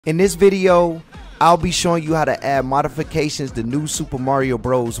In this video, I'll be showing you how to add modifications to New Super Mario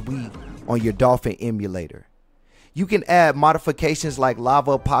Bros. Wii on your Dolphin emulator. You can add modifications like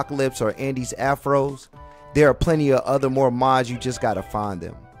Lava Apocalypse or Andy's Afros. There are plenty of other more mods, you just gotta find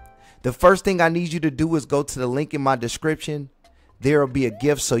them. The first thing I need you to do is go to the link in my description. There will be a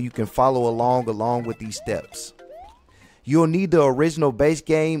gift so you can follow along with these steps. You'll need the original base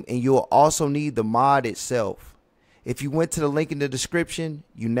game and you'll also need the mod itself. If you went to the link in the description,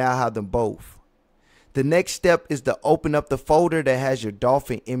 you now have them both. The next step is to open up the folder that has your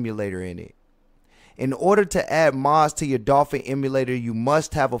Dolphin emulator in it. In order to add mods to your Dolphin emulator, you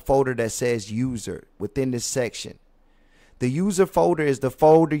must have a folder that says user within this section. The user folder is the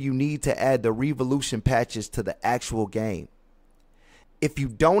folder you need to add the RiiVolution patches to the actual game. If you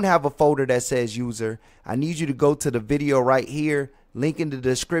don't have a folder that says user, I need you to go to the video right here, link in the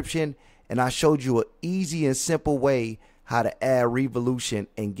description, and I showed you an easy and simple way how to add RiiVolution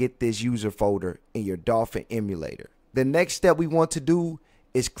and get this user folder in your Dolphin emulator. The next step we want to do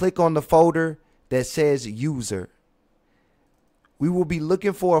is click on the folder that says user. We will be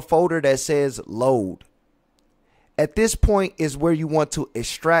looking for a folder that says load. At this point is where you want to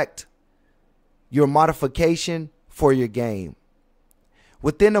extract your modification for your game.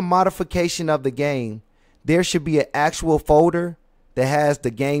 Within the modification of the game, there should be an actual folder that has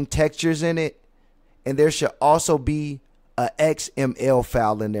the game textures in it, and there should also be a XML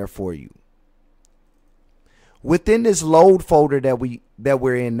file in there for you. Within this load folder that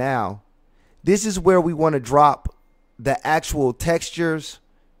we're in now, this is where we want to drop the actual textures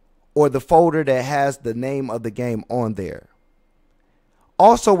or the folder that has the name of the game on there.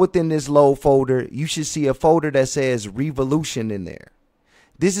 Also within this load folder, you should see a folder that says RiiVolution in there.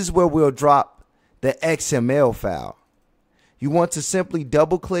 This is where we'll drop the XML file. You want to simply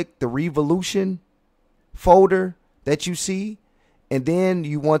double click the RiiVolution folder that you see, and then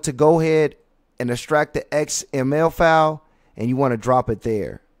you want to go ahead and extract the XML file and you want to drop it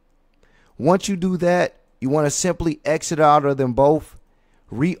there. Once you do that, you want to simply exit out of them both,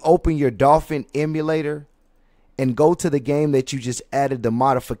 reopen your Dolphin emulator, and go to the game that you just added the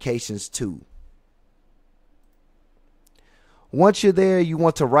modifications to. Once you're there, you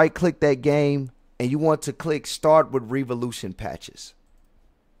want to right click that game and you want to click Start with RiiVolution Patches.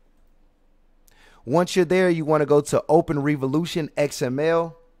 Once you're there, you want to go to Open RiiVolution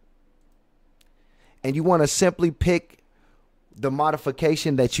XML. And you want to simply pick the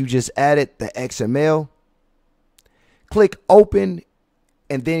modification that you just added, the XML. Click Open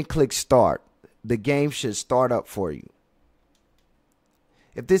and then click Start. The game should start up for you.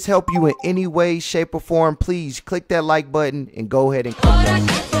 If this helped you in any way, shape, or form, please click that like button and go ahead and click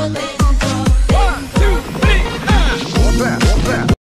that.